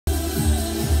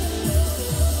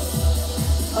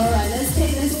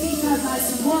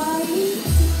wide,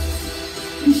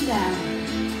 push down.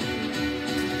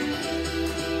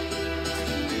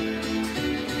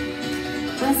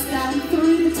 Press down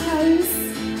through the toes.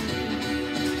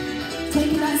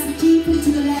 Take it nice and deep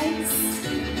into the legs.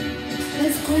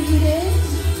 Let's bring it in.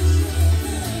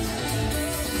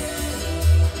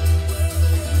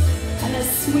 And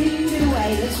let's swing it away.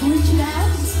 Let's reach it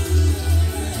out.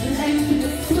 Lengthen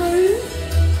it through.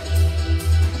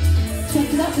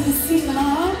 Take it up with a single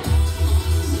arm.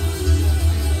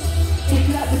 Take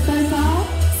it up with both arms.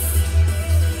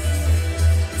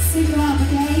 Single arm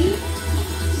again.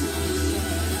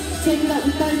 Take it up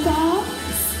with both arms.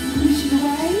 Push it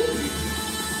away.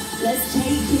 Let's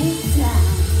take it down.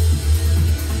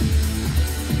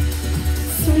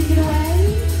 Swing it away.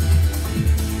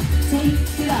 Take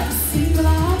it up. Single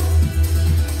arm.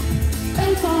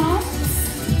 Both arms.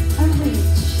 And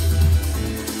reach.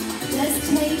 Let's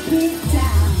take it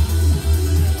down.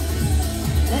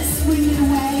 Let's swing it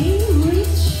away.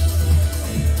 Reach.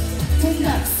 Take it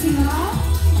up. Single arm.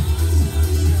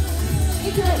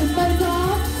 Take it up with both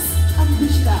arms. And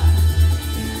push it up.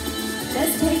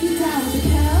 Let's take it down with a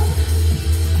curl.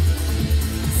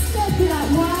 Step it out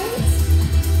wide.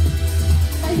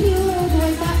 And heel all the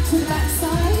way back to the back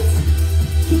side.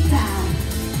 Kick down.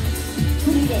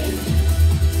 Put it in.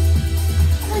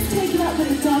 Let's take it up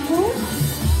with a double.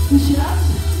 Push it up.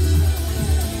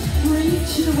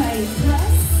 Reach it away.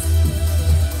 Press.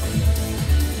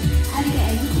 And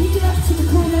again, kick it up to the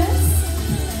corners.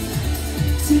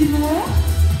 2 more.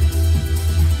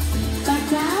 Back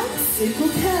down. Single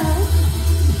curl.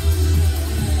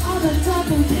 On a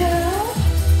double curl.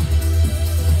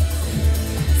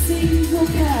 Single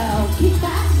curl. Kick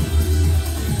back.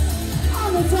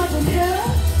 On a double curl.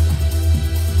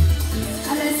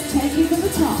 And let's take it from the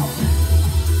top.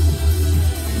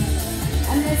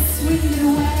 And let's swing it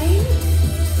away.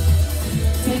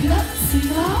 Take it up,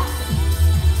 single arm.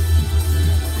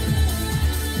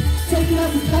 Take it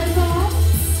up with both arms.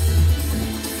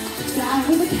 Down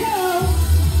with a curl.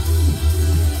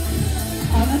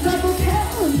 On a double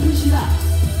curl and push it up.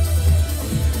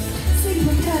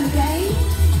 Single curl again.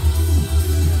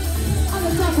 On a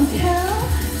double curl.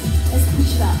 Let's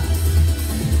push it up.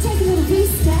 Take a little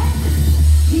V-step.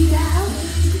 V down.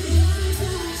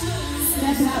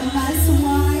 Step it out nice and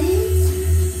wide.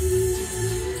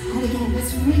 And again,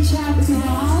 let's reach out with your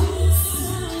arms.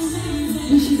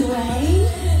 Push it away.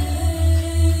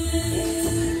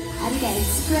 And again,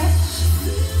 stretch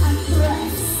and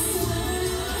press.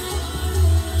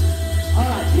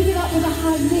 Alright, pick it up with a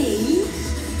high knee.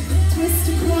 Twist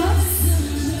across.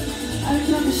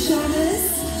 Open up the shoulders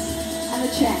and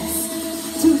the chest.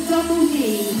 To a double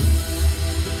knee.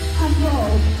 And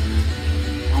roll.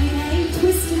 And again,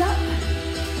 twist it up.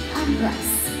 And press.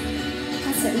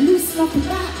 That's it. Loosen up the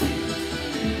back,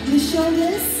 the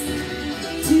shoulders.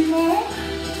 2 more.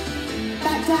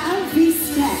 Back down,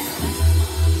 V-step.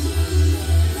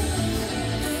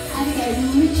 And again,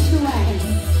 reach away.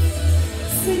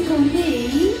 Single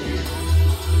knee.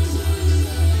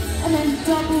 And then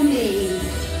double knee.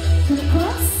 Put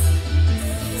across.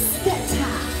 Step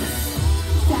tap.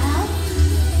 Down.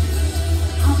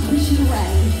 And push it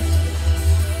away.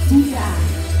 Do that.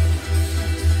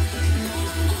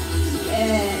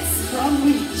 Yes, strong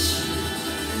reach.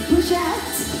 Push out.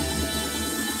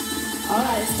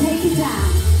 Alright, let's take it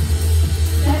down.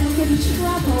 Then we're going to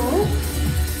travel.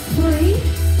 3,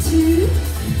 2,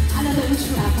 and a little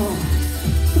travel.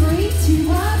 3, 2,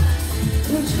 1.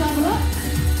 We'll travel up.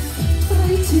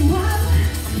 3, 2, 1.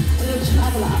 A little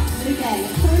travel up. And again,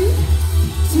 3,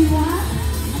 2, 1.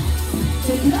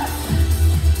 Take it up.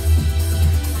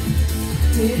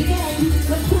 Do it again.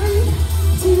 Got 3,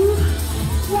 2,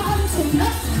 1, take it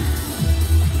up.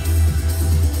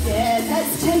 Yeah,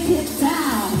 let's take it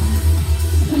down.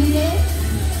 Put it in.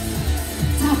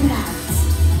 Tap it out.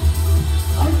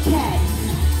 Okay.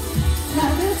 Now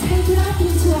we're going to take it up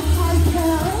into a high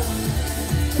curl.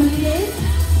 Put it in.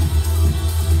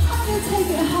 I'm going to take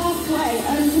it halfway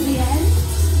over the end.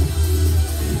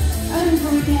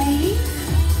 Over again.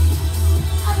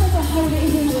 I'm going to hold it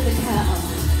here with a curl.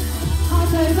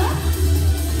 Half over.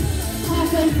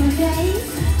 Half over again.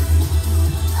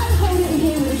 And hold it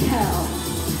here with a curl.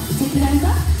 Take it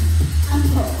over and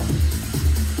pull.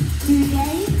 Do it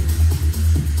again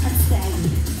and stay.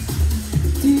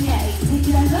 Do it again. Take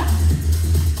it over.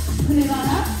 Pull it on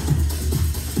up.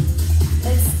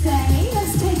 Let's stay.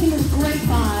 Let's take a little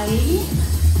grapevine.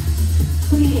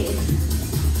 Pull it in.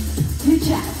 Reach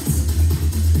out.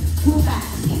 Pull back.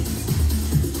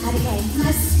 And again,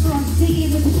 nice strong dig in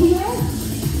with the heel.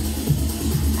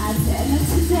 And then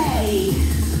today,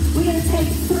 we're going to take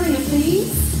 3 of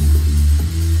these.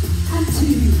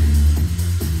 2.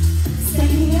 Stay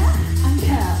here and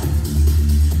curl.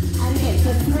 And again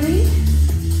for 3,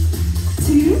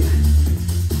 2,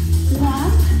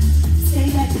 1. Stay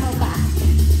there, curl back.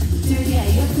 Do it again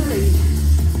for 3,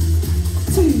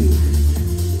 2,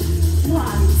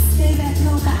 1. Stay there,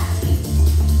 curl back.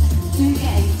 Do it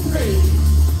again. 3,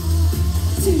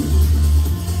 2,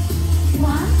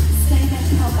 1. Stay there,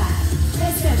 curl back.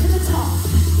 Let's go to the top.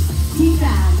 Deep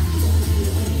down.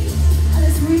 And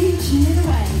let's reach it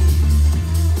away.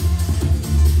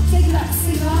 Take it up,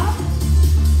 single arm.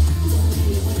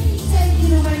 Take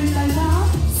it away with those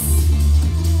arms.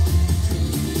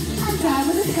 And down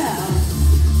with a curl.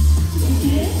 Take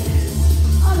it in.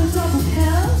 On a double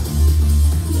curl.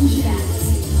 Push it out.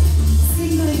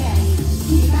 Single again.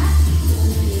 Keep back.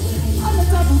 On a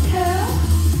double curl.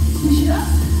 Push it up.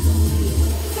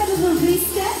 Get a little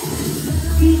V-step.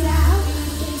 Feet out.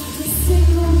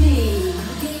 Single knee.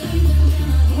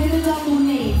 With a double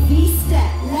knee.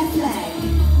 V-step. Left leg.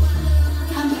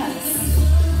 And press.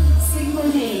 Single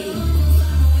knee.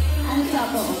 And a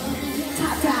double.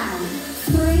 Tap down.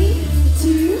 3,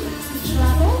 2.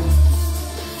 Travel.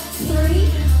 3,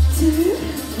 2.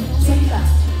 Take it up.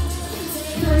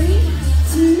 3,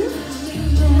 2.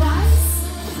 Rise.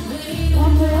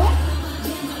 One more.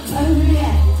 Over the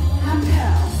end. And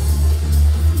curl.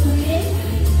 Put it in.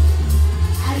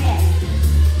 And again.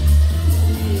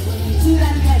 Do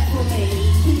that again for me.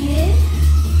 Keep it in.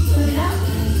 Put it up.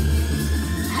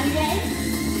 And again.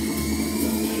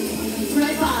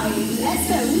 Great body. Let's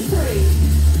go. 3,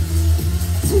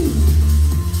 2,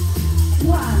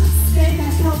 1. Stay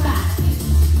back, curl back.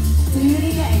 Do it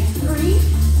again. 3,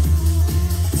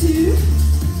 2,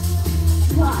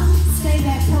 1. Stay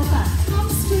there, curl back. Come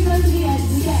straight over the end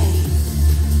again.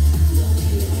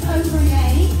 Over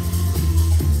again.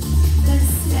 Then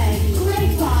stay.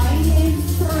 Grapevine in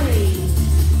 3,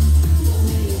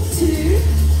 2,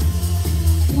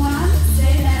 1.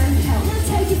 Stay there and curl. We're going to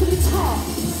take it to the top.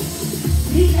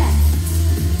 The left.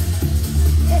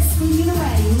 Let's swing it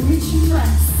away. Reach and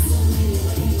press.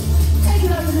 Take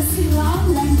it over the single arm.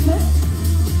 Lengthen.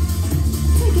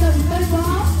 Take it over both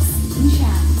arms. Push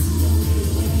out.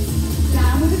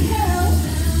 Down with a curl.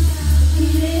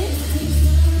 Keep it in.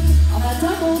 On a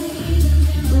double.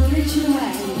 Reach it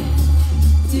away.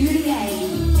 Do it again.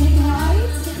 Take a ride.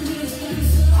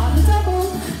 On a double.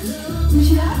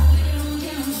 Push it up.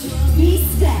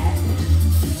 V-step.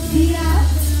 Feet out.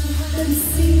 Then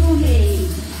single knee.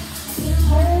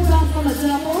 Hold up on a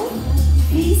double.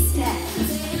 V-step.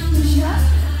 Push it up.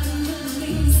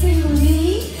 Single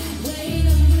knee.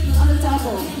 On a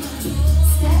double.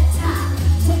 Step, tap.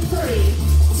 Take 3,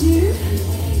 2.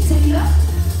 Take it up.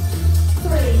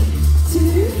 3, 2.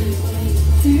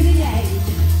 Do it again.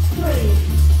 3,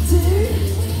 2.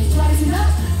 Rise it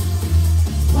up.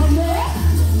 One more.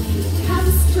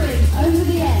 Hamstring over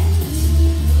the end.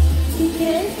 Keep it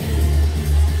in.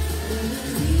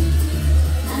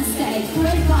 And stay.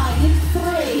 Grapevine in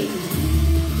 3,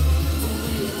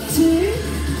 2,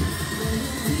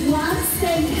 1.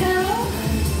 Stay curl.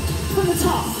 From the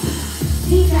top.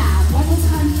 Feet down. One more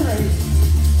time through.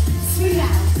 Swing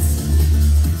out.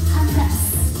 And press.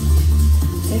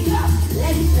 Take it up.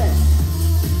 Lengthen.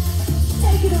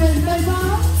 Take it away with both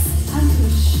arms. And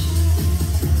push.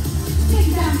 Take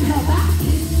it down, curl back.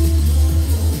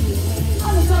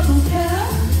 On a double curl.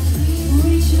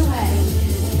 Reach it away.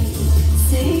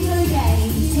 Single again.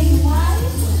 Take it wide.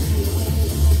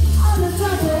 On a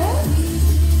double.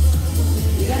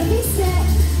 You're going to be set.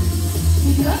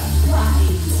 Pick it up.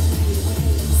 Right.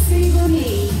 Single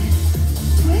knee.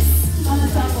 Twist on a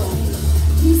double.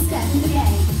 You step it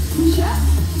again. Push up.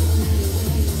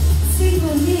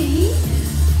 Single knee.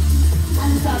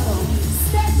 And double.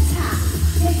 Step, tap.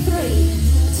 Take 3,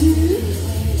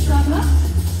 2. Travel up.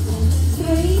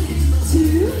 3,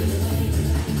 2.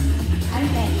 And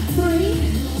again. 3,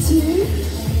 2.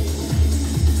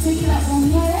 Take it up one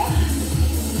more.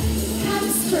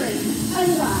 Hamstring.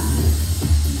 Over.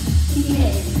 Keep it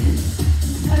in.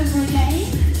 Over again.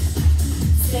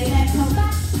 Stay there, come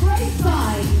back.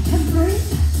 Grapevine. Come through.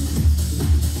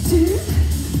 2,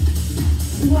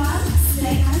 1.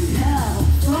 Stay and curl.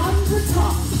 From the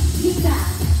top. Keep down.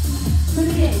 Put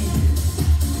it in.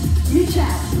 Reach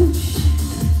out. Push.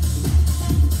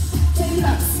 Take it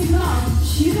up. Single arm.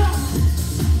 Shoot up.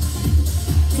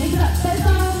 Take it up. Both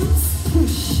arms.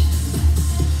 Push.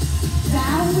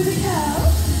 Down with a curl.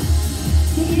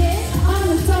 Keep it in. On a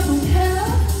double curl.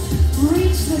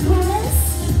 Reach the corners.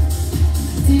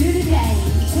 Do it again.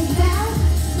 Take it down.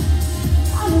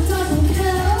 On a double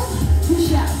curl.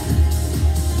 Push up.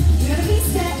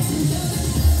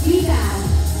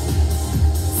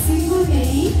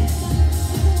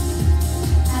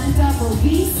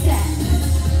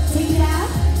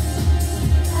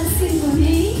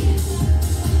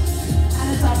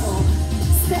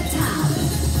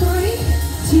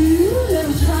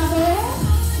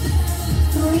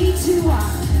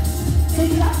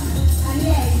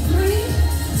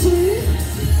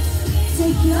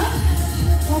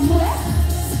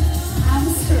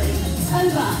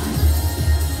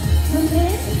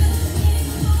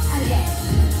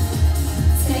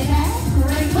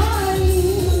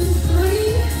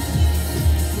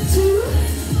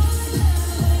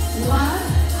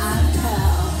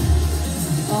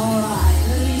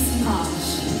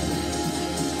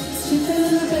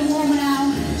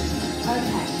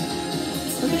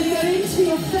 to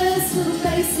your first little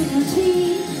basic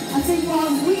routine. I think we're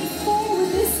on week 4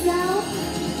 with this now.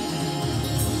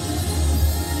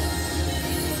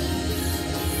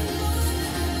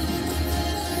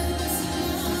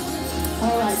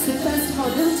 Alright, so first of all,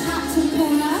 little tap to the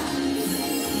corner.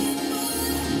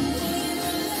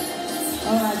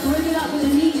 Alright, bring it up with a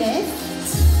knee lift.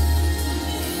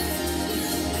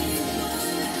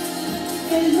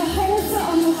 Getting the whole foot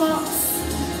on the rocks.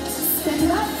 Step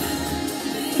it up.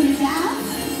 Put it down.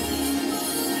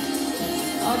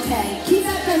 Okay, keep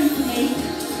that going for me.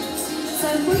 So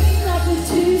bringing it up with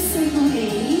 2 single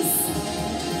knees.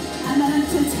 And then I'm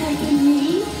going to take a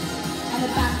knee and a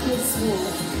backwards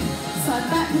walk. So I'm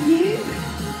back with you.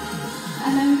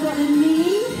 And then we've got a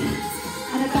knee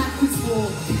and a backwards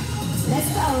walk. Let's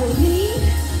go.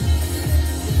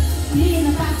 Knee and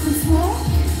a backwards walk.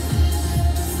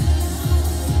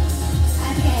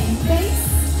 And again, face.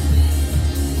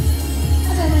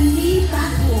 And then a knee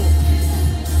back walk.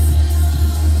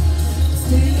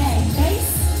 Do it again,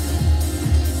 face.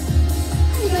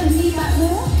 And you got a knee back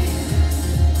walk.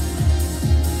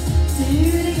 Do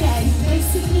it again,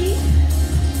 basic knee.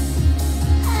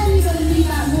 And you got a knee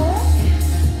back walk.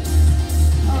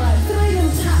 Alright, 3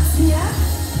 little taps here.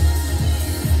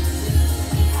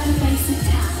 And a basic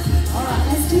tap. Alright,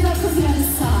 let's do that from the other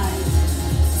side.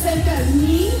 So go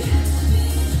knee.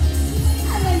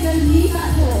 And then go knee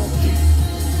back walk.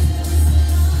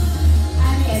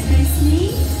 And again, base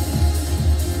knee.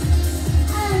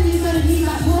 And you've got a knee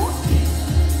back walk.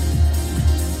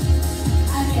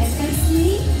 And again, base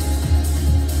knee.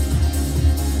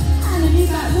 And a knee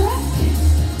back walk.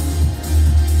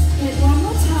 Get one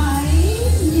more time.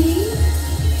 Knee.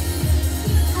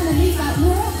 And a knee back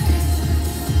walk.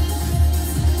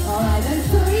 Alright, then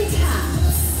 3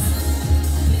 taps.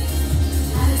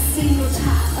 And a single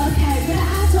tap. Okay, we're going to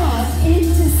add on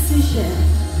indecision.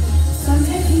 So I'm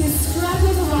taking a scrub on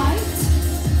the right,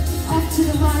 off to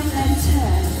the right, then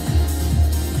turn.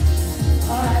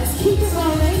 Alright, let's keep it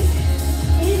rolling.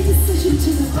 Indecision to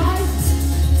the right,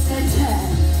 then turn.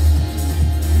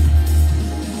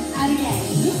 And again,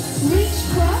 reach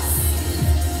cross,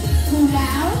 pull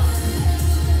down,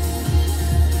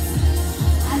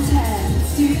 and turn.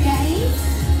 Do it again,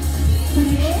 put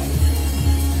it in,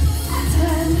 and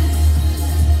turn.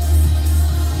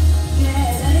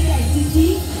 Good, and again, dig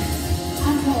deep,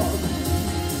 and hold.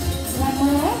 One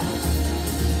more.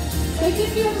 So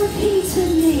give you a repeater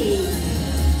knee,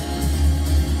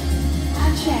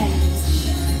 and change.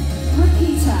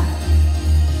 Repeater.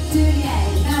 Do it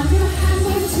again. Now we're going to hang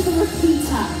on to the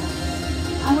repeater.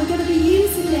 And we're going to be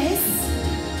using this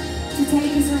to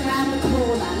take us around the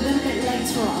corner a little bit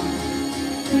later on.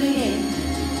 Put it in.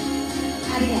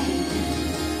 And again.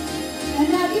 And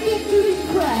now give me a glute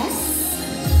press.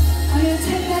 I'm going to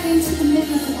take that into the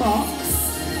middle of the box.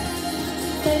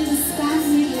 Then the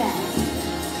standing leg.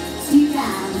 Deep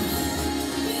down.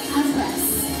 And press.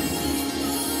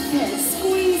 Good.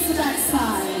 Squeeze the back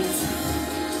side.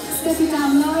 Step it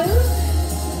down low,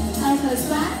 elbows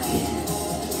back,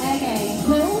 again,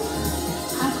 pull,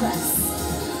 and press.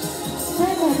 4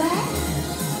 more there,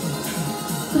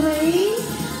 3,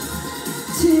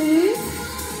 2,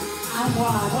 and 1.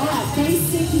 Alright,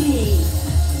 basic knee.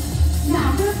 Now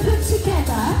I'm going to put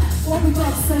together what we've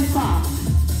got so far.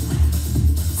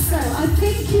 So I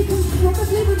think you can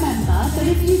probably remember, but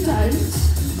if you don't,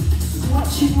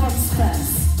 watch it once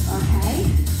first, okay?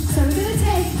 So we're going to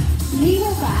take knee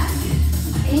or back,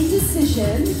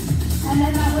 indecision, and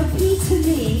then that repeater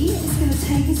knee is going to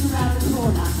take us around the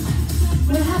corner.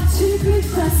 We'll have 2 glute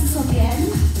presses on the end,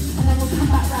 and then we'll come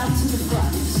back round to the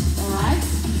front, alright?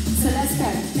 So let's go.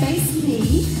 Base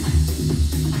knee.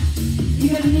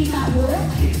 You're going to knee back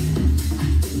walk.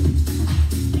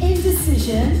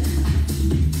 Indecision.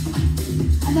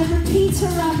 And then repeat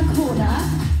around the corner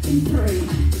in 3.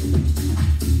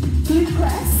 Glute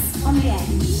press on the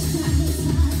end.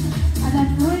 And then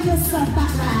bring yourself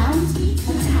back round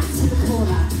and tap to the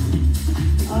corner.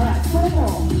 Alright, 4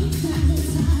 more.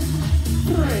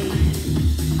 3,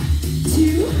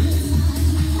 2,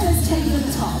 and let's take it to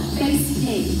the top. Basic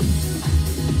knee.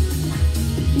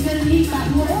 You're going to knee back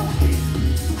walk.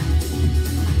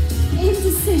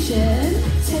 Indecision,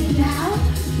 take it down.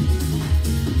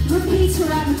 Repeat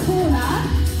around the corner.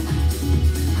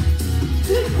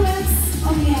 Good press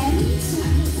on the end.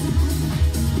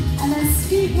 And then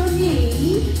scoot your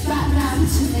knee back round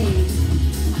to me.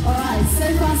 Alright, so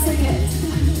far so good.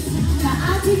 Now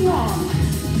adding on.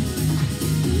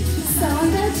 So I'm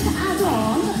going to add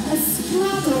on a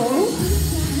straddle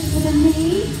with a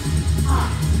knee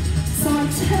up. So I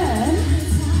turn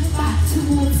back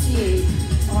towards you.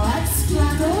 Alright,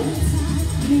 straddle,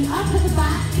 knee up. up at the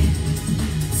back,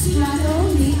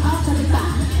 straddle, knee up at the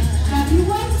back. Now if you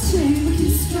want to, we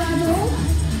can straddle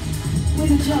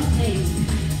with a jump knee.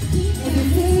 If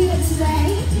you're feeling it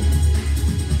today,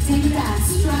 take it down,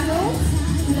 straddle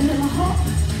with a little hop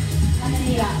and a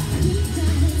knee up.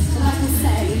 But like I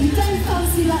say, if you don't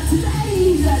fancy that today,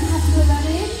 you don't have to put that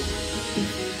in.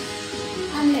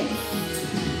 And lift,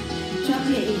 jump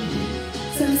knee.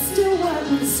 So we still work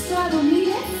with a straddle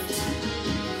knee lift.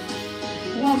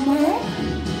 One more.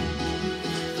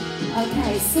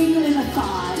 Okay, single in a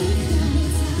 5.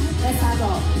 Let's have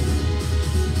up.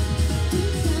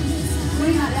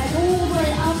 Bring that leg all the way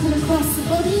up and across the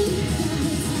body.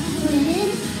 Bring it in.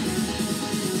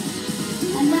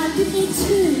 And now give me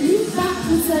 2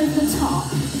 backwards over the top.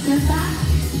 Go back.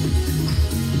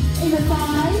 In a 5.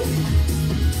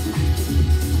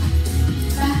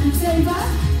 Backwards over.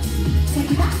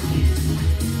 Take it back.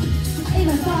 In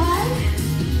a 5.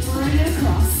 Bring it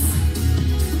across.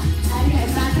 And again,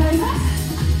 back over.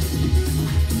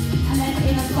 And then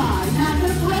in a 5. Now I'm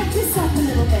going to break this up a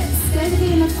little bit. Stay with me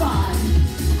in a 5.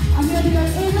 I'm going to go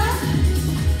inner,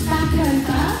 back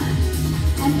over,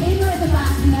 and inner at the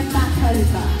back, and then back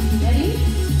over. Ready?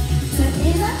 So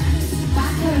inner,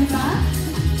 back over,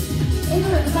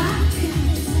 inner at the back,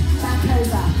 back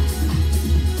over.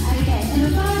 And again, in a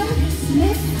 5,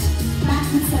 lift,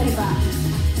 backwards over.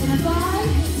 In a 5,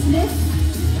 lift,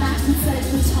 backwards over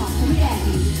the top. And again,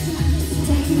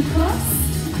 take it across,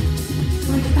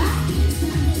 bring it back,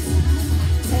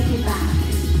 take it back.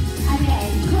 And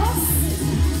again, cross,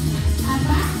 and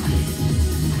back,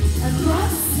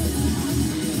 across,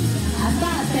 and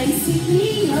back, basically.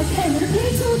 Okay, we're going to put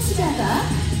it all together.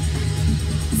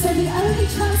 So the only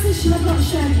transition I've not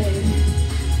shown you,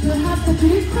 we'll have the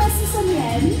glute presses on the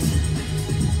end,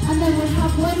 and then we'll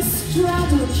have one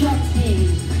straddle jump knee,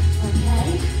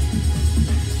 okay?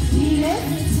 Knee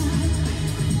lift,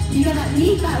 you're going to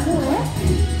lead that walk,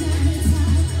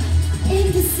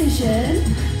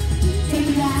 indecision, take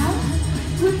it down,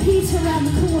 repeat around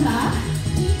the corner,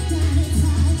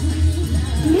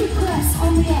 glute press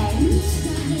on the end,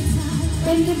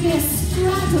 then give me a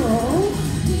straddle,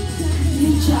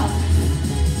 knee jump.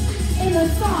 In a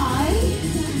 5,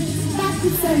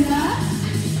 backwards over,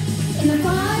 in a 5,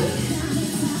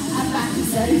 and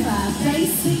backwards over,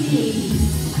 basic knee.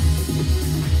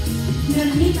 You're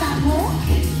going to need that walk,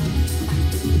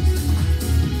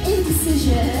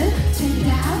 indecision, take it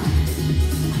down,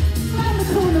 round the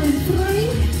corner in 3,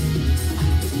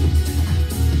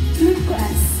 glute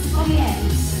press on the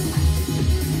end,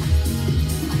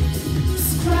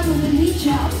 straddle the knee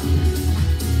jump,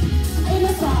 in a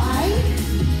 5,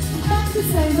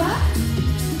 backwards over,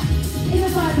 in a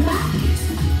 5 back,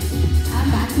 and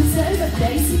backwards over,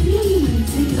 basic knee,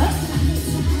 take it up,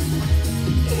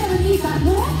 you're going to need that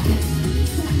walk,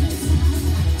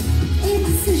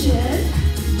 indecision,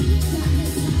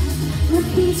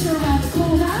 repeat around the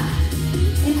corner,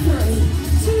 in 3,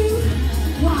 2,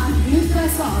 1, glute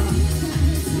press on,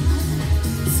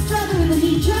 straddle with the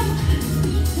knee jump,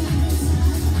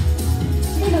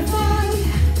 in a 5,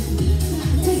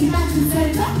 take it backwards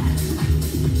over,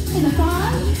 in a 5,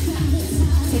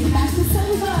 take it backwards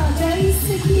over,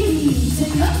 basic knee,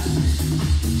 take it up,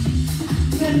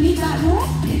 you're going to need that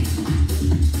walk,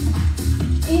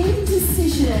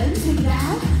 indecision, take it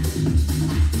down,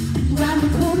 round the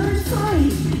corner in 3,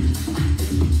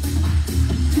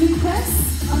 glute press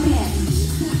on the end,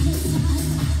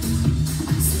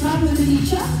 straddle with the knee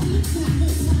jump,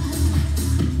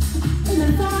 in a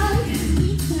 5,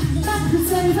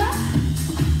 backwards over,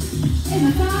 in a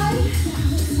 5,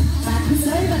 backwards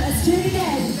over, let's do it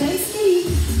again, base knee,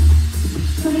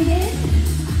 coming in,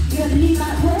 you're going to need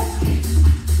that walk,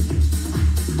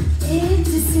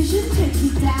 indecision, take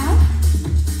it down,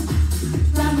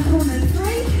 round the corner in 3,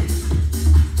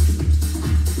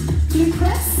 glute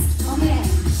press on the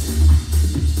end,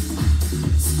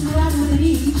 straddle with the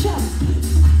knee, jump,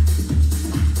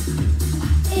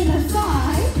 in a 5,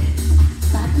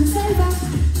 backwards over,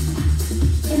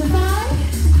 in a 5,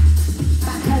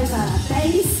 back over,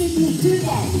 basic knee, do it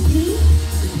again, knee,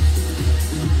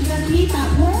 you're going to need that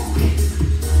walk,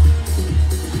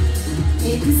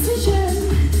 indecision,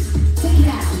 take it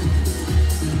down,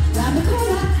 round the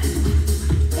corner,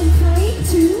 in 3,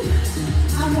 2,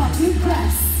 and 1, glute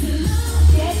press,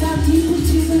 get down deep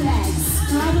into the legs,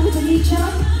 straddle with the knee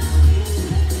jump,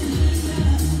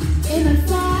 in a 5,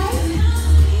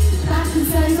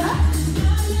 backwards over,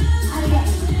 and again.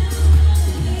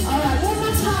 Alright, one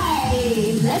more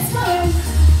time, let's go,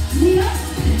 knee up,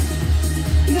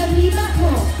 you're going to need that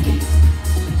walk,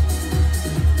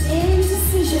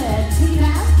 indecision, take it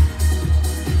out,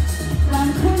 round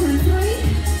the corner in 3,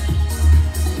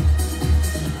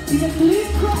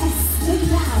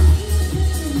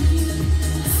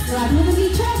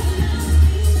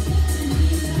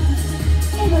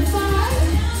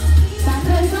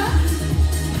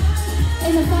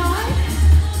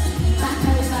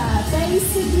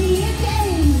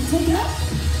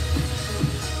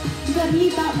 don't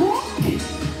need that walk.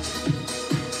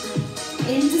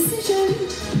 Indecision.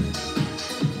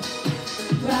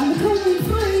 Round the corner in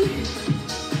 3.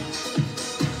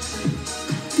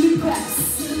 You press.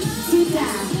 Sit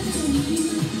down.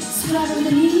 Straddle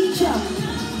the knee, jump.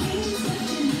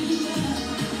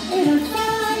 In a 5.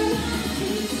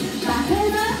 Back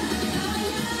over.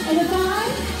 In a 5.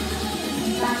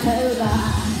 Back over.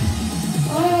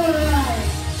 Alright.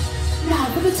 Now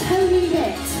for the toning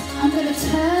bit, I'm going to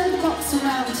turn the box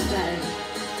around today.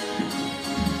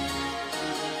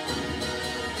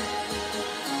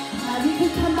 Now you can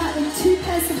come back with 2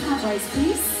 pairs of hand weights,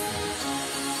 please.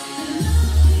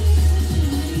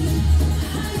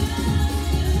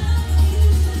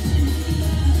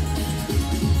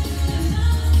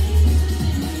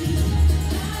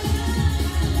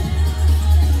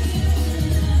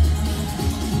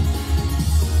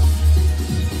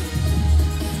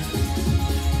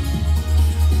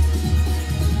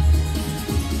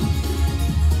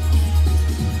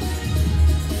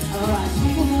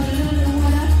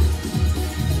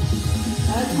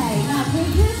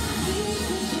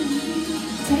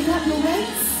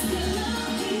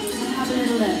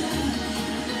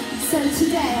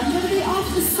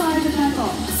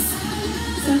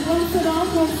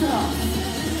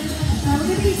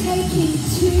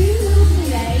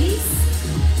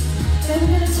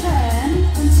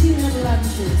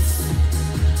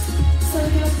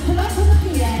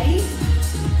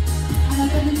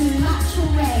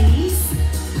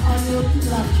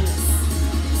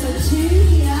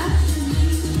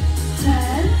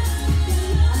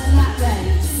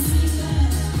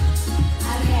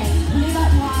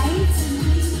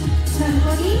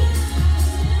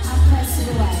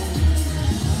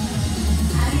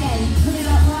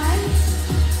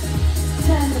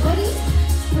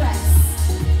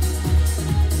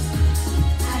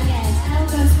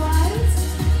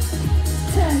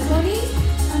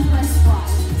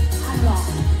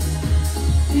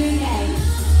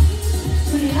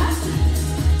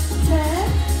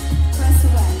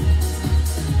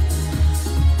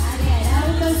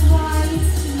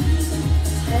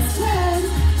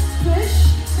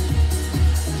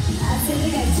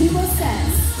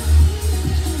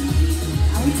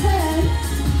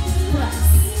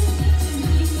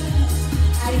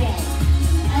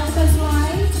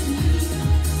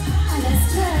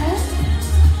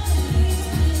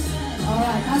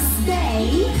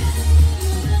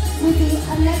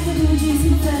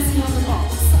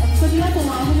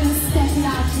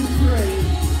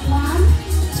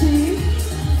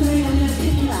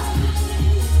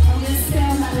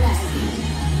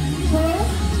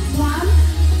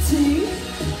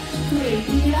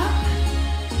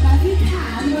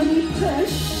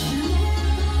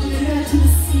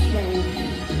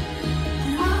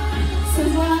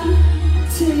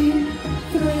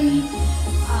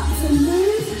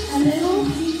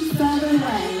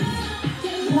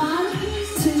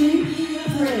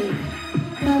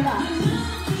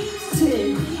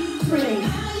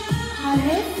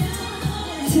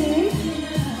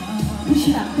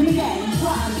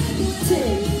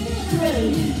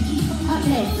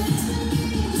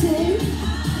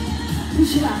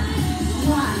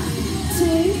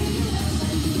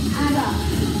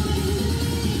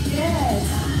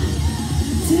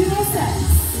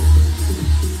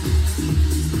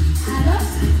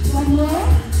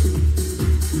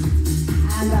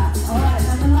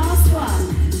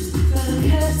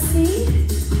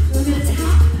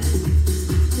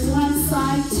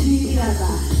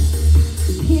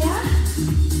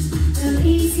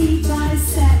 Easy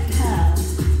bicep curl.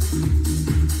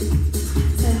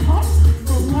 So hop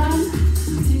for 1,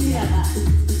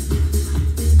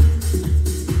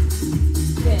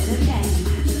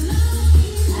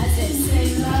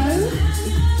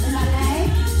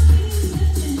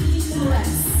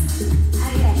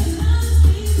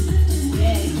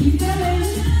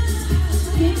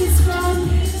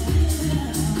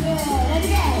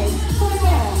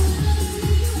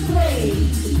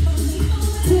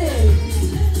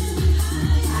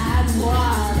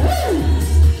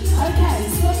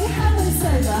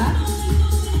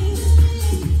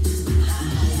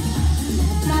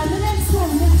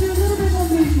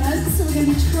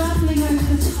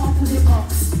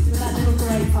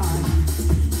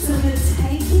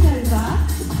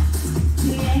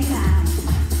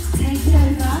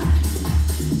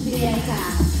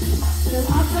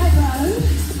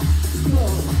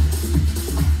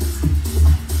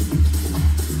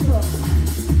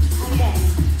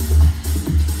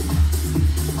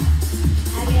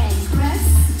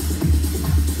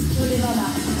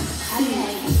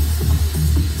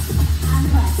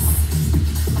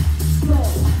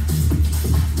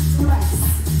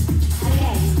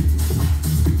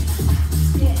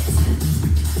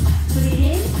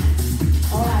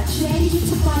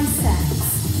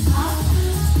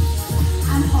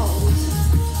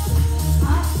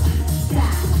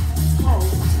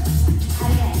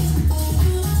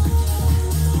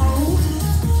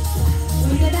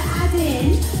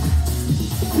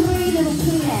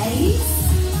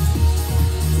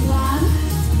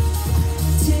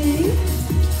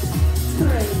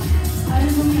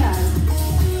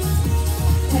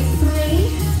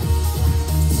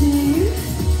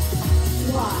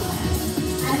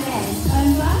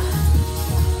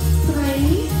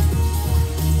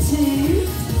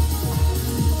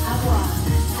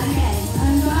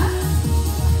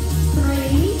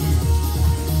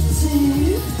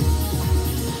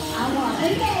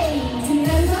 And again, turn it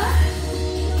over.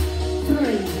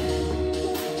 3,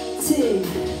 2,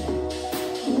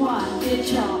 1. Good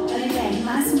job. And again,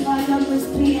 nice and wide numbers,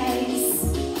 plies.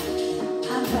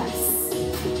 And press.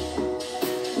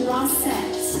 Last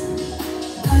set.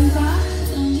 Over.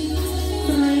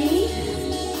 3,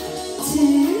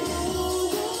 2,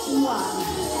 1.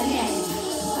 Again.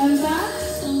 Over.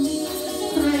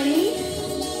 3,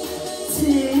 2,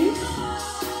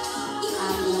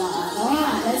 and 1.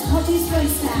 Alright, let's pop these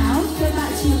weights down. Go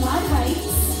back to your light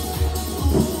weights.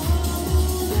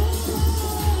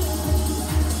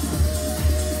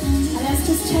 And let's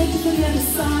just take it from the other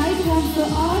side. 1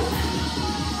 foot on,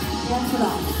 1 foot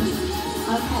off.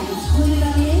 Okay, pull it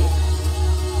on in.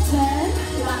 Turn,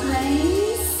 flat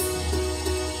raise.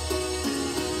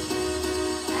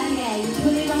 And again,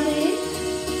 pull it on in.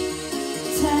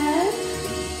 Turn,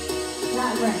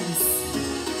 flat raise.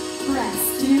 Press,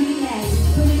 do it again.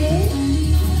 Put it in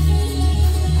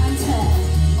and turn.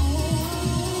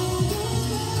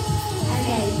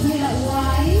 Again, put it up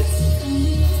wide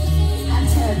and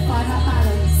turn. Find that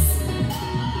balance.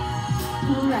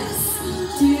 Press,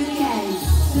 do it again.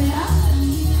 Put it up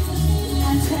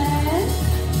and turn.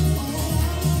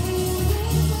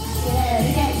 Good.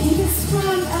 Again, keep it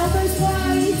strong. Elbows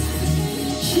wide.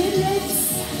 Chin lifts.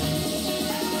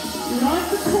 Lock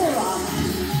the core on.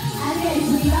 And again,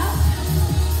 breathe up.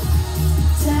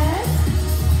 Turn.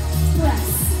 Press.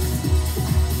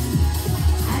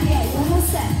 And again, one more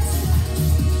set.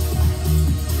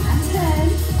 And turn.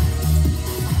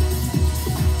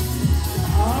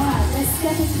 Alright, let's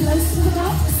step it close to the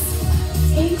box.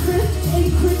 Increments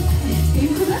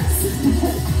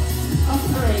of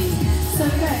 3. So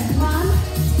we're going 1,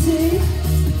 2,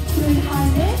 3, high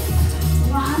lift.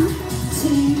 1,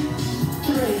 2,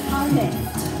 3, high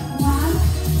lift. 1,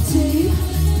 2,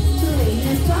 3,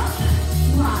 lift up.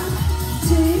 1,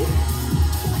 2,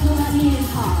 pull that knee in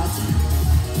hard.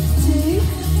 2,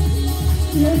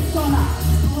 lift on up.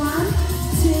 1,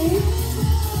 2,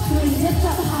 3, lift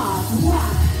up hard.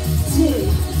 1, 2,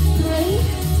 3,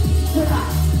 pull up.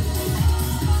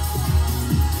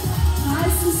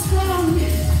 Nice and strong.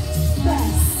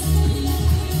 Press.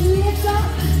 Lift up.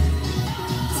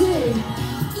 2,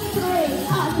 3,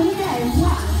 up and again.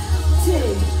 1, 2,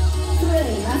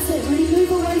 3. That's it. Really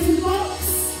move away from the box.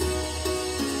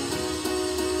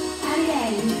 And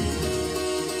again.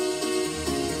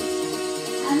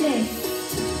 And lift.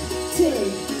 2,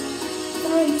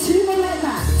 3. 2 more like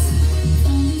that.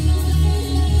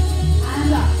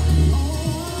 And up.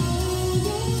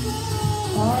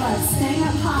 Alright, staying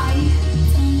up high.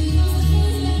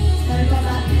 Go got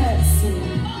that curtsy.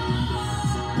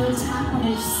 We'll tap on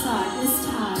each side this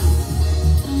time.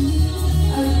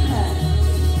 Open.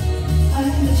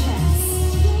 Open the chest.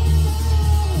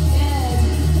 Good.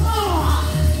 Oh.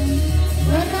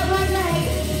 Work that right leg.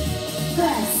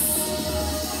 Press.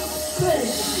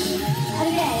 Push. And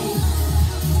again.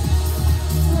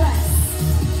 Press.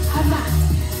 And back.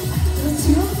 Into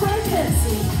your front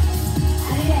curtsy.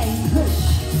 And again, push.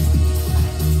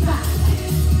 Back.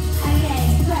 And again,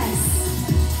 press.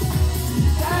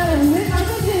 Go. With my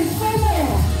good. 4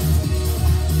 more.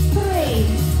 3,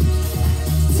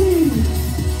 2,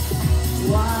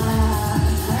 1.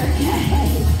 Okay.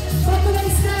 Pop the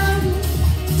waist down.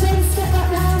 Turn, step back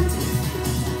round.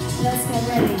 Let's get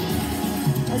ready.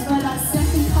 Let's go that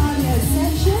second cardio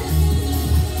section.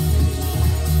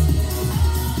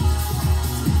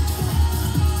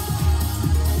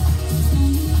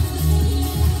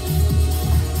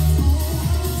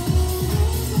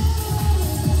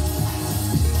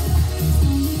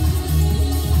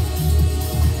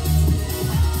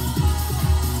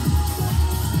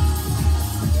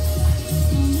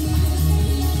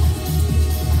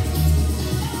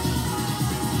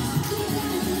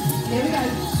 Here we go.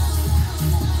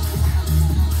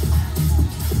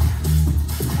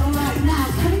 Alright, now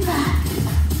coming back,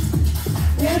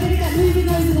 we are going to get moving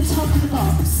over the top of the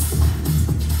box.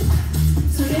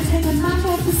 So we're going to take a mambo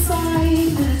off the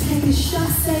side, we're going to take a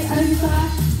chassé over,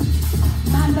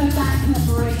 mambo back and then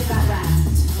bring it back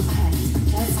round. Okay,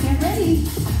 let's get ready.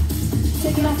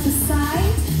 Take it off the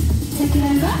side, take it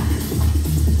over,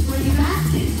 bring it back,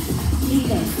 knee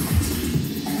lift.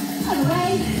 Other way.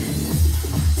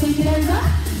 Take it over,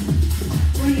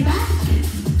 bring it back,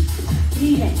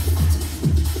 knee lift.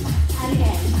 And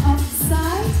again, off the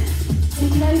side,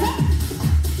 take it over,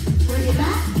 bring it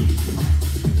back,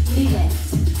 knee lift.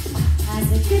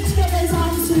 That's it. Good to get those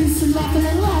arms loose and lock a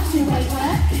little after your weight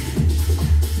work.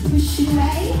 Push it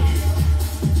away,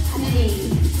 and a knee.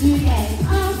 Do it again,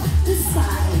 off the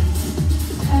side,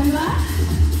 over,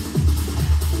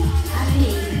 and a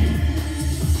knee.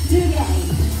 Do it again.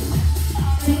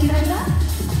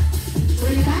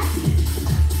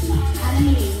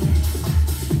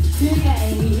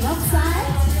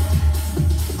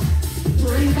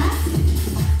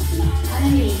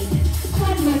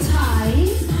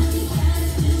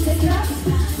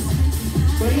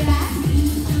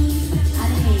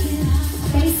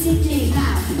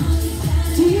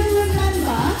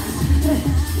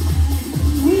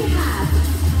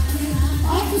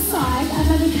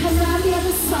 then we come around the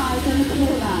other side on the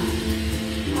corner.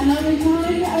 And then we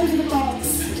bring it over the box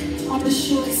on the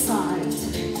short side.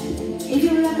 If you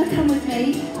remember, come with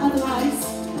me. Otherwise,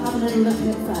 have a little look at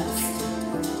it first.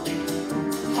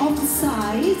 Off the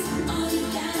side,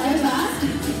 over.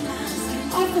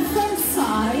 Off the front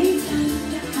side,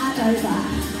 and over.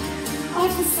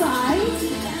 Off the side,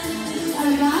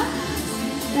 over.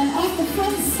 Then off the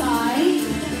front side,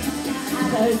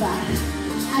 and over.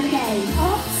 And again,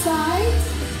 off side,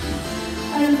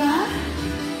 over.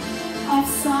 Off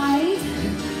side,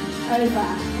 over.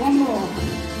 One more.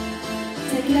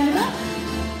 Take it over.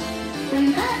 Bring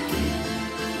it back.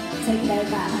 Take it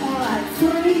over. All right,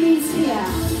 3 knees here.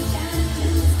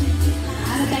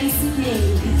 And a basic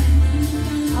knee.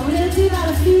 And we're going to do that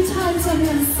a few times on the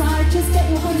other side. Just get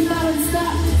your body balanced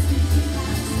up.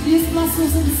 Use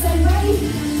muscles in the same way.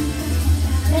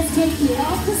 Let's take it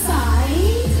off the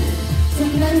side.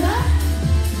 Take it over.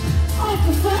 Off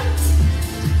the front.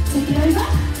 Take it over.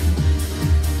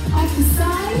 Off the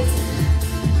side.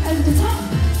 Over the top.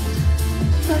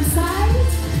 Front side.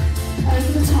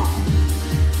 Over the top.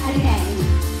 And again.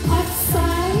 Off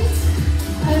side.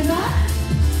 Over.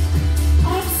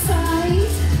 Off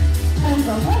side.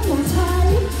 Over. One more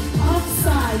time. Off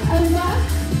side. Over.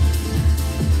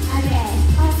 And again.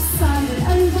 Off side and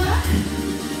over.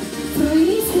 3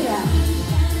 knees here.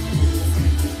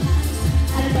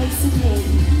 And a basic knee.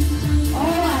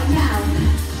 Alright, now,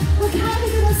 we're kind of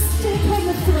going to stick on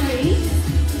the 3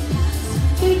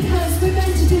 because we're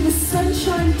going to do the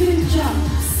sunshine boot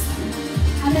jumps.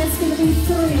 And there's going to be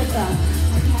 3 of them,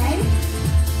 okay?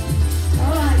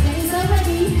 Alright, ladies, are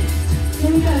ready?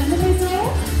 Here we go, in the middle.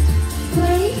 3,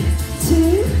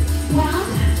 2, 1,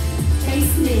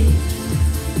 base knee.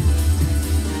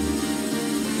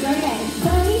 Go again. 3,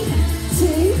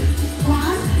 2,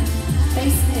 1,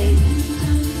 base knee.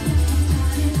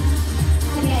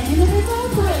 And again, in the middle.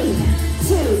 3,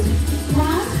 2,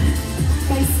 1,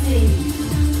 base knee.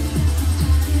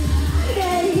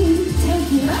 Again,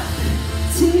 take it up.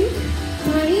 2,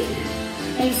 3,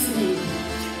 base knee.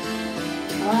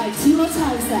 Alright, 2 more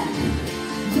times then.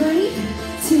 3,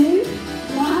 2,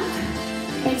 1,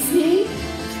 base knee.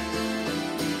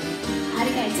 And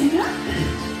again, take it up.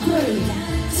 3,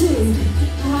 2,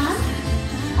 1,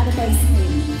 and a base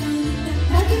knee.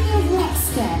 Now give me a rock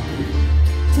step.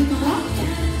 Take a rock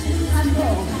and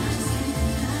roll.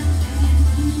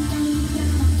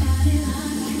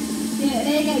 Yeah,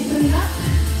 there you go, bring it up.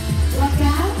 Rock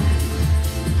down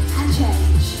and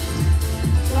change.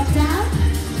 Rock down.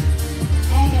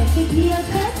 There you go, big knee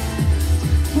open.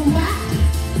 Pull back.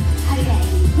 And again,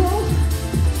 pull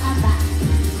and back.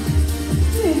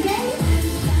 Do it again.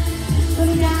 Put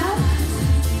it down.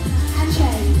 And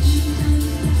change.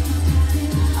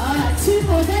 Alright, 2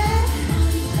 more there.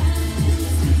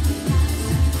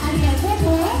 And again, 1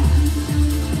 more.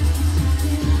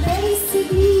 Basic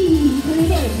knee, put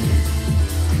it in.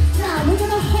 Now, we're going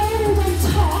to hold on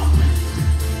top.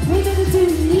 We're going to do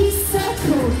knee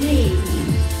circle, knee.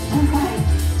 Alright?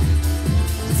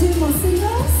 2 more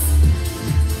singles.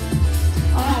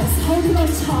 Alright, so hold it on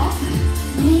top.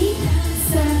 Knee,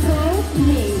 circle,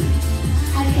 knee.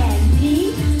 And again, knee,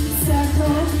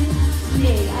 circle,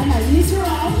 knee. I know, use your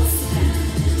arms.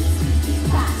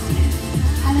 Back.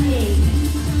 And a knee.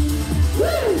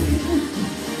 Woo!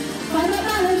 Find that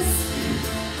balance.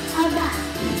 And back.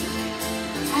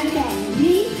 And again,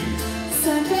 knee,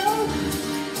 circle,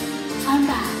 and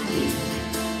back.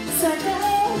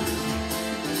 Circle,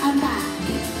 and back.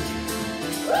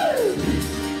 Woo!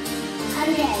 And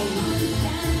again,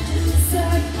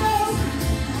 circle,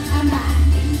 and back.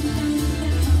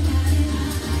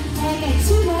 And again,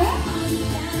 2 more.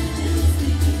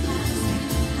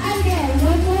 And again,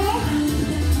 1 more.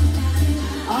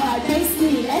 Alright, base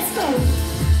knee, let's go.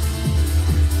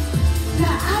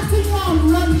 Now adding on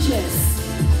lunges.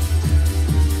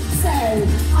 So,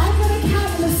 I'm going to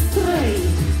count them as 3.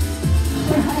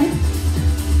 Alright?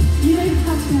 You don't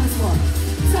have to count as 1.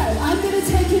 So, I'm going to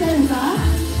take it over.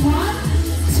 1,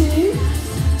 2,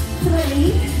 3.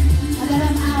 And then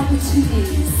I'm out with 2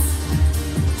 knees.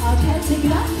 Okay, take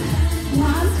it up. 1,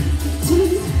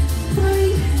 2,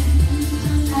 3,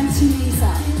 and 2 knees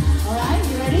up. Alright,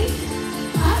 you ready?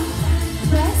 Up,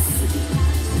 press,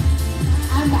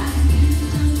 and back.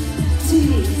 2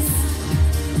 knees.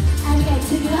 And again,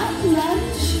 take it up,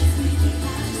 lunge.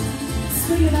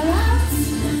 Swing it around.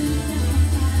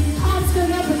 Arms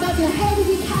going up above your head if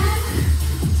you can.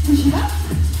 Push it up.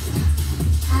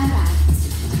 And out.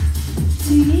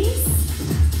 2 knees.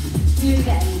 Do it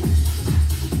again.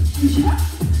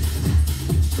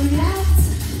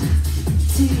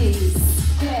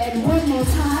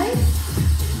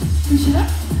 it up.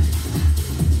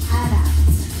 And out.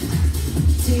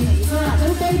 2 knees. Alright,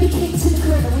 little baby kick to the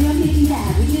corner. We are nearly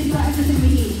there. We nearly got everything we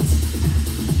need.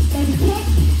 Baby kick.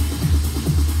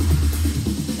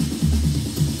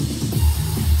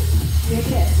 You're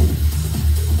good.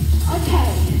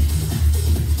 Okay.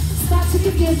 Start to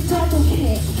give you a double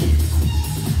kick.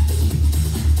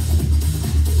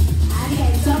 And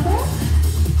again, double.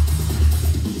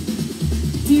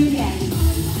 Do it again.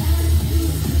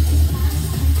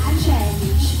 And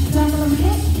change. Double and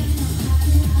kick.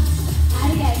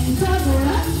 And again, double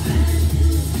up.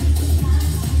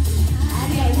 And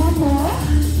again, one more.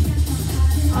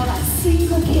 Alright,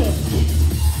 single kick.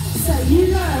 So you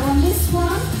know on this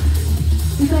one,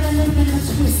 we've got a little bit of a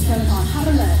twist going on. Have a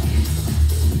look.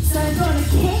 So I've got a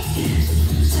kick,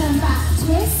 turn back,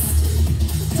 twist,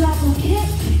 double kick,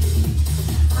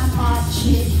 and march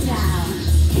it down.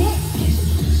 Kick,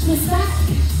 twist back,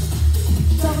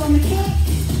 double on the kick,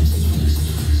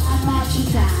 and march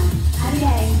it down. And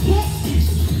again, kick,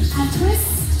 and twist,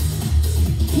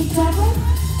 kick double,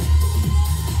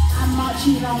 and march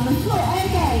it on the floor. And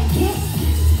again, kick,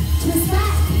 twist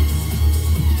back,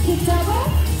 kick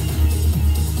double,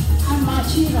 and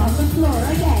march it on the floor.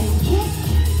 Again, kick,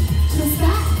 twist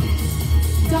back,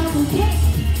 double kick,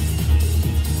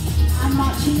 and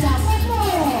march it down. One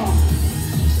more.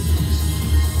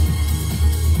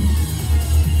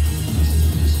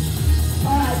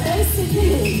 Alright,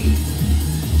 basically,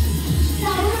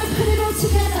 now we're going to put it all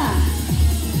together.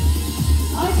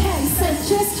 Okay, so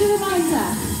just a reminder,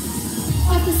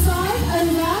 off the side,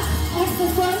 over, off the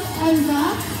front, over,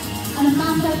 and a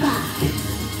mambo back.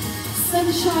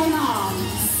 Sunshine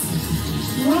arms,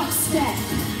 rock step,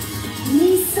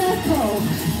 knee circle,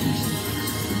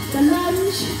 the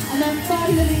lunge, and then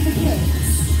finally the kicks.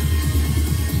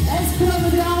 Let's put on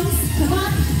the arms, come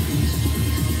on.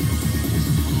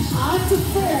 After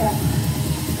 4,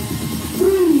 3,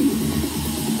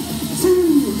 2,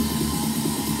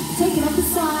 take it off the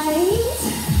side,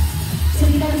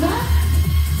 take it over,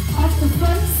 off the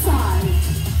front side,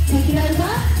 take it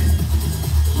over,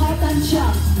 hop and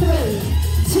jump, 3,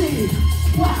 2,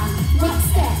 1, rock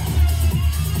step.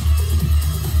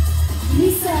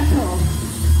 Knee circle,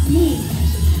 knee,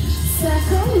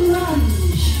 circle,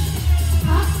 lunge,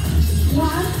 up,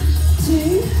 1,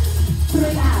 2,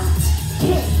 3, out,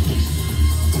 kick,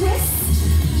 twist,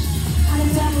 and a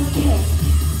double kick.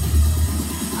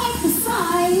 Off the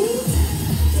side,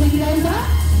 take it over,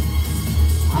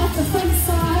 off the front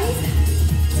side,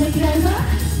 take it over,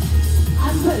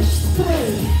 and push, 3,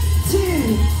 2,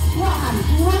 1,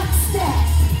 rock step,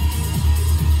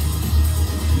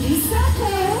 knee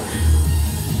circle,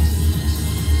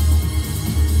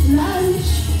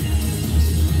 lunge,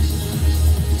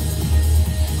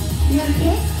 you're going to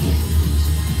kick,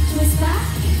 twist back,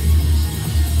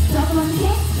 double on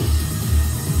kick,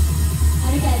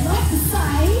 and again off the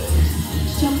side,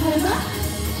 jump over,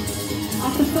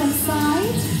 off the front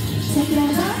side, take it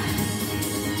over,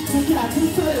 take it up in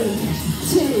 3,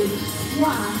 2, 1,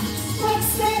 rock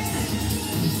step,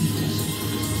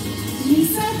 knee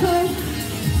circle,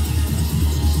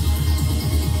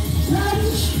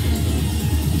 lunge,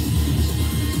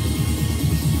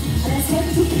 and let's take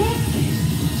it to kick,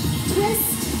 twist,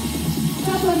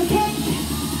 double on the kick,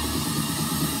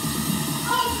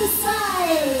 off the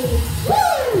side,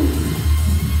 woo!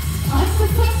 Off the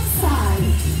front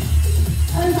side,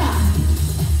 over,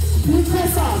 we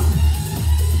press on,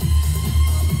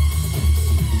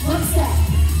 rock step,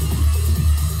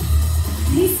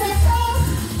 knee circle,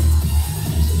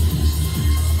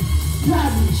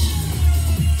 lunge,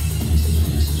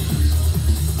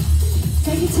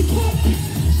 take it to kick,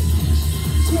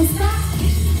 twist back,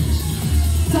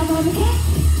 double on the kick,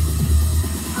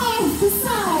 off the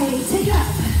side, take it up,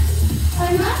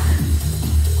 over,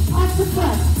 off the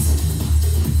front,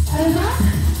 over,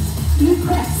 you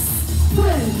press, 3,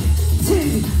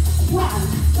 2, 1,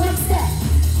 rock step,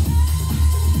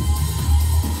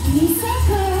 knee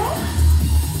circle,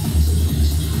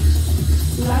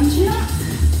 lunge it up,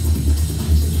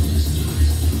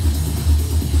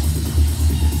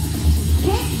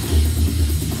 kick,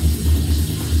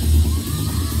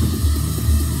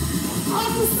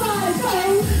 off the side, go,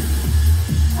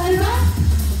 over,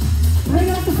 bring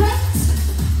it up the front,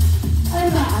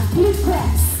 over, glute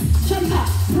press, jump up,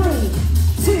 3,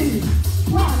 2,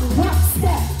 1, rock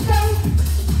step, go.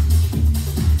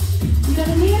 You're going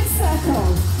to knee and circle.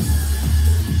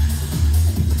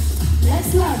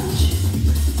 Let's lunge,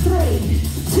 3,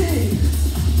 2,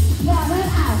 1, and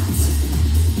out,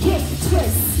 kick,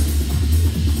 twist,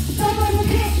 double on the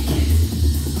kick,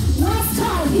 last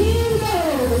time, here we go,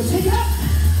 take it up,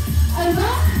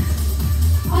 over,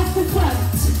 off the front.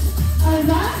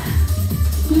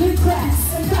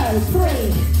 go. 3,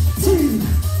 2,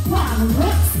 1.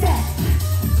 Rock step.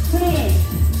 Put it in.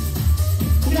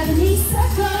 We got a knee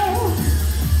circle.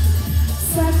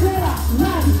 Circle up.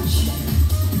 Lunge.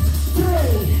 3,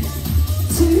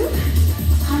 2,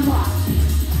 and 1.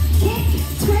 Kick,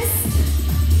 twist.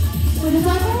 With a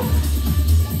double.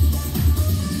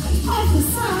 Off the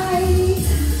side.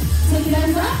 Take it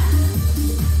over.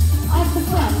 Off the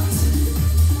front.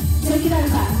 Take it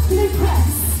over. Blue press.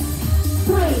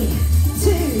 3,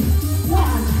 2, 1.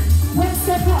 One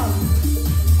step on.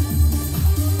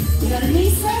 You got a knee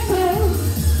circle.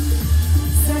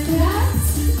 Circle it out.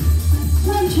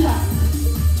 Lunge it up.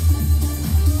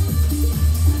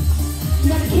 You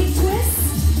got a kick twist.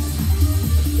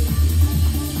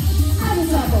 And a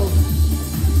double.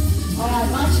 Alright,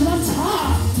 marching on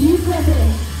top. Deep breath in.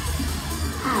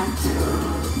 Out.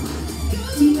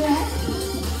 Deep breath.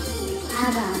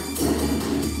 And out.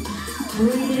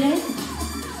 Breathe it in.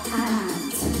 And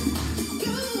out.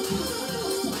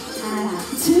 And out.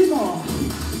 2 more.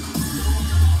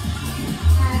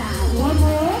 And out. 1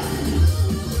 more.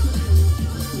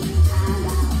 And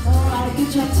out. Alright,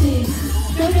 good job team.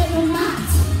 Go get your mat.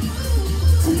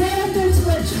 Today I'm going to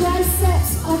work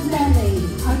triceps on belly.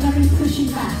 I'm going to be pushing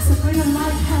back, so bring a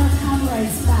light pair of hand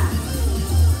weights back.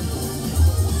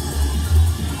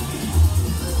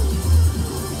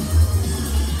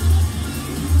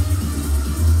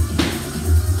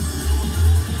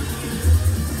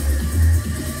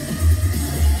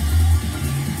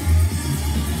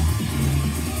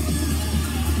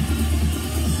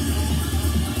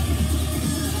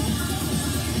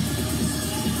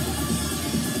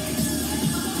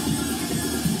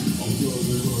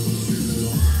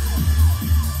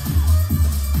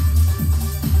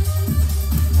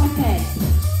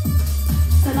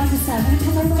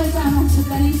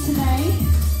 Today,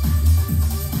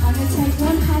 I'm going to take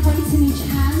 1 hand weight in each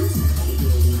hand.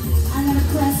 I'm going to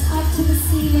press up to the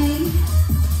ceiling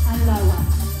and lower.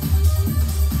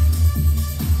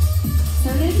 So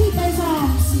we're going to keep those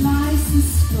arms nice and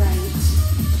straight.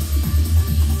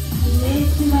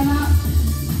 Lift them up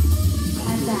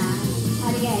and down.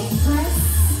 And again, press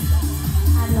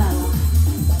and lower.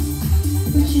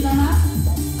 Push it on up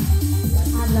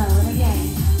and lower. And again.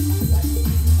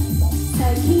 So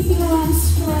keeping your arms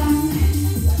strong.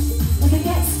 If it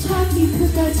gets tough, you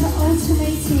could go to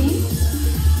alternating.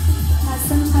 That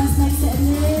sometimes makes it a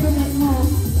little bit more,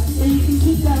 so you can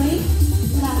keep going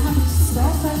without having to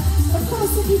stop. But of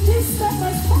course, if you do stop,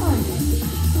 that's fine.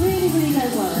 Really, really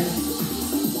don't worry.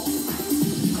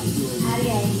 And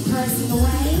again, pressing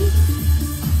away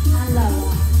and lower.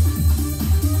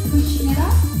 Pushing it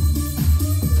up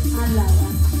and lower.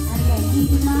 And again,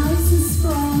 keep it nice and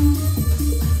strong.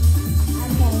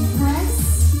 Press.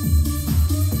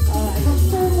 Alright, got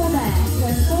 4 more there. Go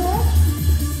 4,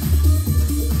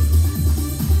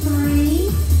 3,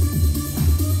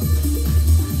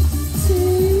 2,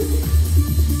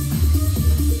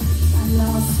 and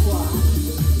last one.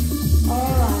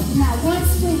 Alright, now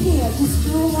once we're here, just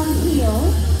draw one heel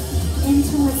in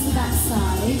towards the back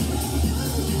side.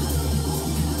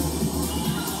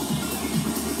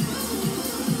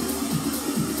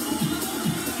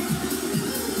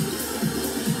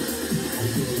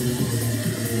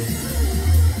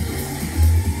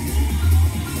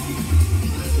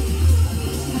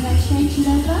 Change it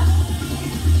over.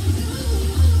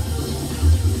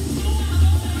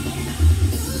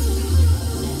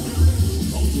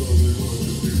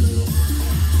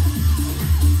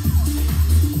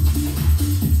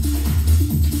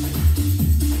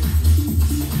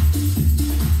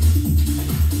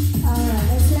 Alright,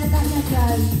 let's let that leg go.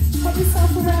 Pop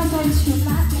yourself around onto your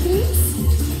mat, please.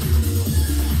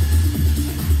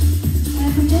 And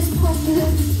if we just pop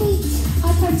your feet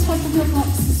up on top of your box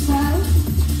as well.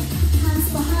 Hands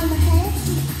behind the head,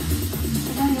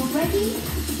 and when you're ready,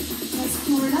 let's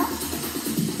draw it up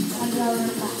and lower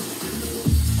it back.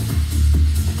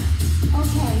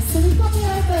 Okay, so we've got the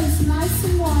elbows nice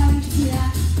and wide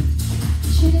here,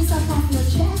 chin is up off your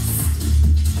chest,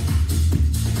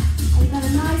 and you've got a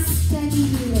nice steady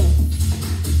lift,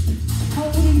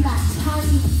 holding that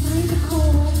tightly through the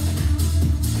core.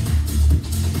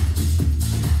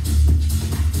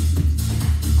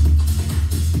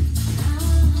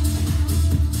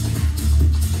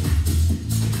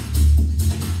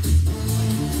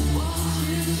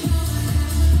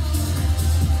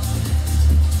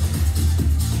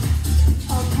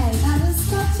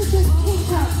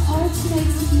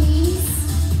 Alternating knees.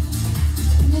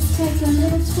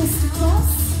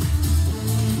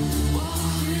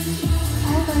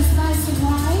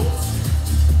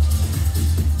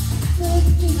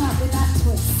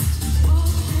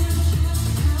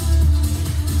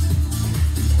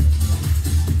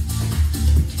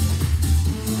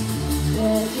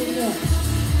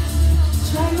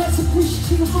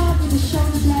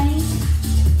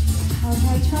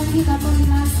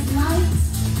 nice and light.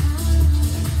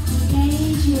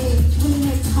 Engaging, pulling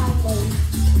it tightly.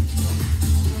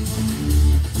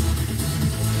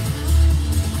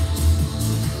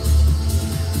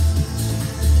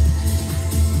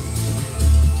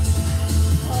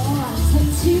 Alright,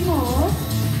 take 2 more.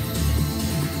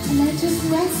 And then just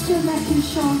rest your neck and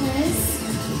shoulders.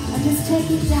 And just take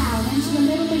it down into a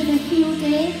little bit of a heel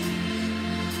dig.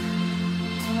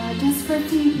 Alright, just for a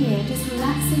few here. Just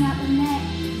relaxing out the neck.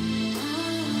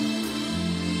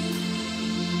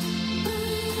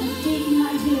 Taking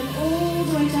that heel all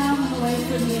the way down and away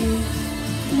from you.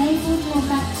 Navel drawn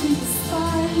back to the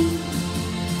spine.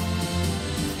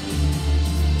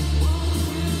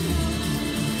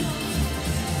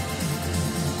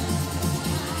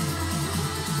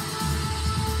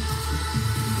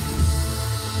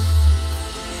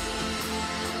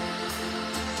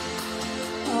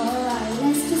 Alright,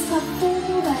 let's just have 4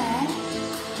 more there.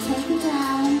 Take it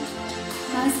down.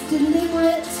 Nice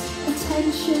deliberate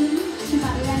attention to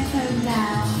that leg going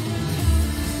down.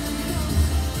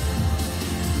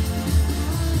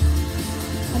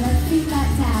 And then feet back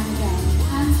down again.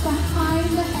 Hands behind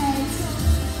the head.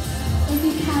 If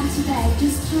you can today,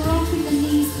 just dropping the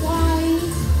knees wide.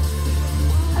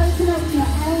 Open up your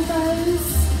elbows.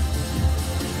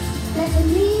 Let the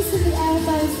knees and the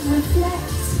elbows reflect.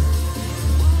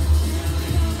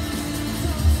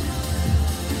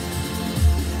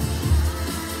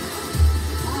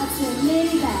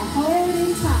 Nearly there, hold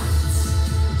it tight.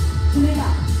 Pull it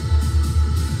up.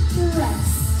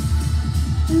 Press.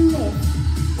 Lift.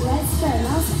 Let's go.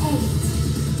 Last 8,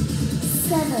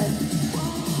 7,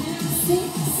 6,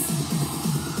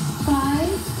 5,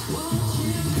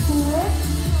 4,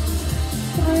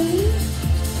 3,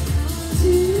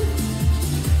 2,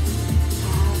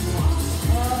 and 1.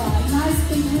 Alright, nice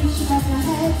big reach above your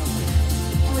head.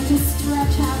 Or just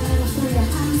stretch out a little through your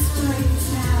hamstrings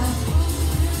now.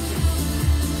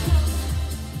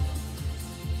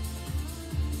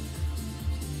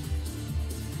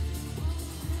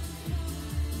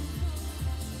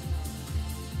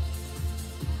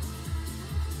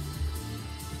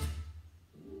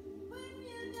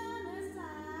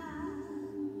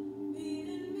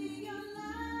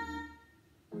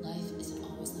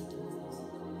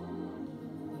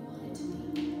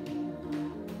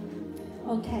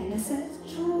 Okay, let's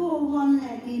draw one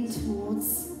leg in towards.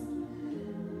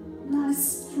 Nice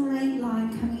straight line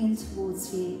coming in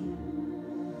towards you.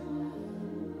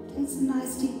 Take some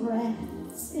nice deep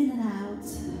breaths in and out.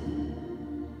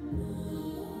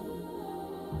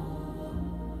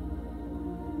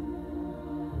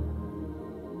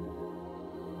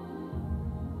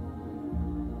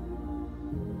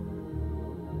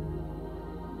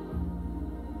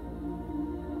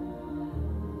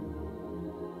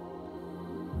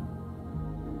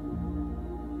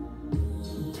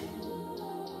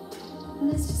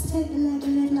 Let's just take the leg a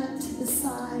little out to the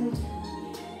side.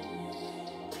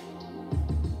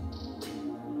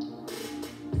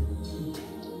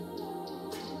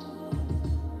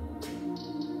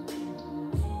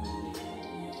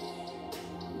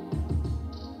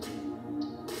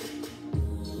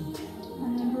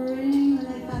 And then bring the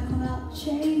leg back on up,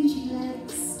 changing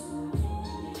legs.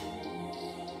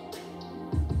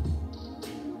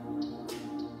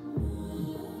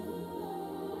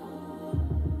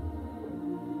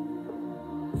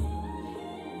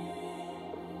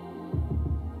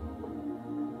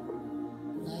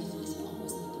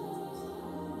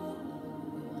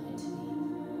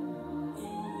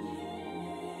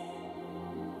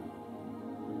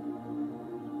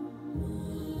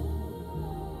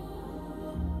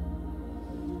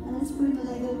 Let's bring the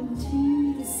leg open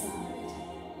to the side.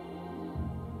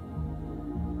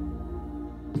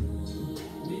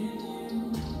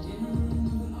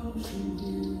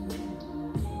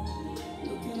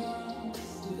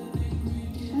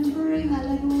 And bring that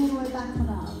leg all the way back on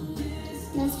up.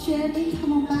 Let's gently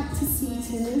come on back to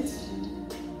seated.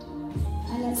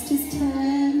 And let's just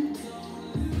turn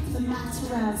the mat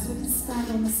around so we can stand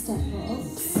on the step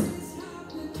box.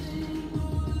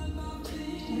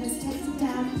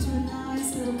 Down into a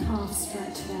nice little calf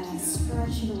stretch there.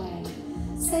 Stretch it away.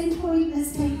 Same point,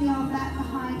 let's take the arm back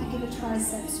behind and give a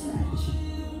tricep stretch.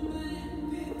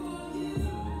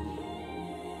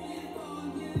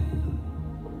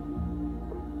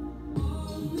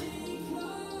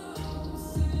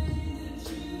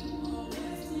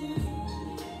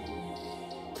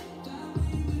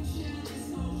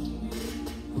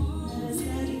 Let's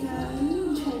let it go,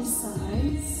 change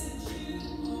sides.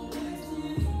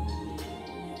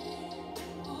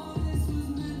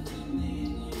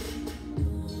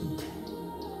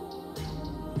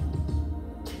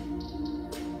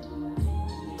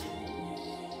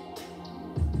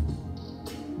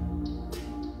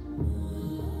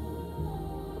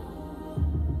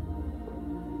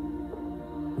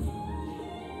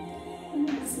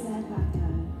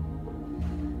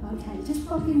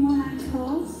 popping one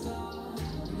ankle,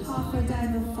 halfway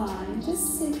down your thigh.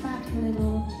 Just sit back a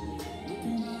little,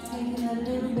 taking a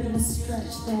little bit of a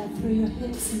stretch there through your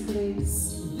hips and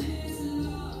glutes.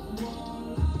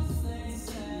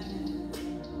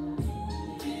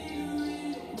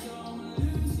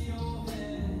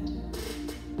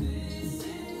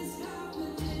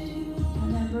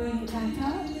 And then bring it back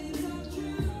up.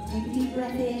 Take a deep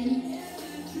breath in.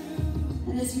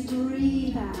 And as you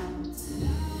breathe out,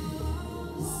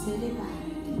 sit it back.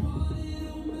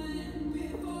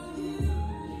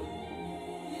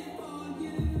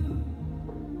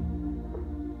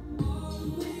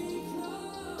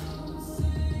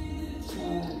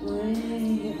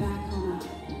 Bring it back on up.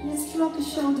 Let's drop the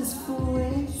shoulders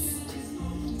forwards.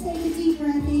 Take a deep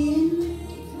breath in.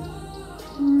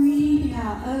 Breathing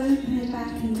out, open it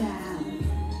back and down.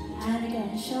 And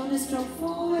again, shoulders drop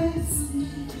forwards.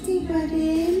 Deep breath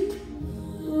in.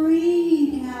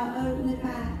 Breathing out, open it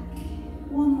back.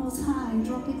 One more time,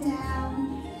 drop it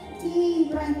down.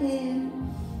 Deep breath in.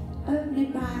 Open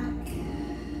it back.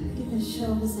 Give the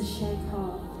shoulders a shake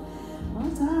off. Well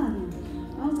done.